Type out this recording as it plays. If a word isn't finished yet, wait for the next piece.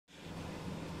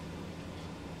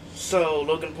So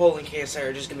Logan Paul and KSI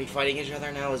are just gonna be fighting each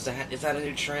other now. Is that a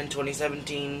new trend?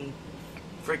 2017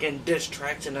 freaking diss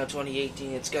tracks, and now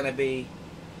 2018 it's gonna be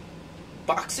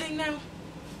boxing now.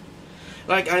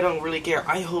 Like, I don't really care.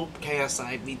 I hope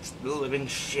KSI beats the living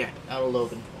shit out of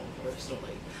Logan Paul,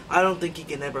 personally. I don't think he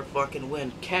can ever fucking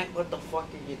win. Cat, what the fuck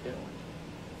are you doing?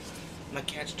 My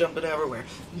cat's jumping everywhere.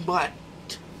 But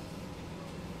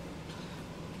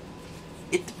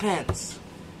it depends.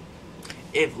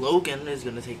 If Logan is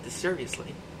gonna take this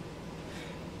seriously,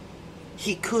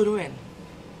 he could win.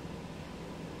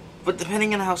 But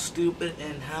depending on how stupid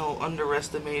and how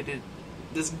underestimated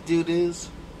this dude is,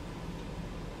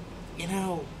 you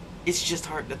know, it's just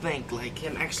hard to think, like,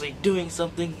 him actually doing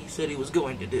something he said he was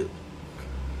going to do.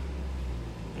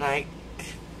 Like,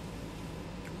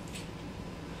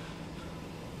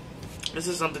 this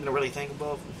is something to really think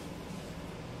about.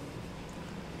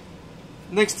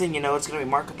 Next thing you know, it's going to be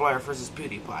Markiplier versus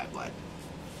PewDiePie, but...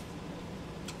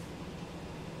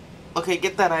 Okay,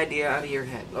 get that idea out of your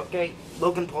head, okay?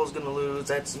 Logan Paul's going to lose,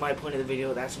 that's my point of the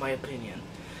video, that's my opinion.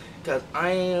 Because I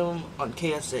am on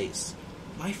KSA's.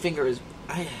 My finger is...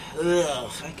 I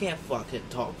can't fucking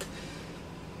talk.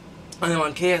 I am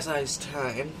on KSI's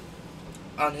time.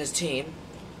 On his team.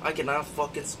 I cannot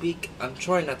fucking speak. I'm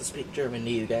trying not to speak German to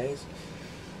you guys.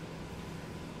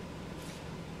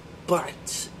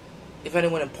 But, if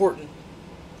anyone important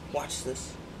watch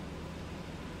this,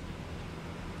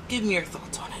 give me your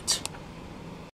thoughts on it.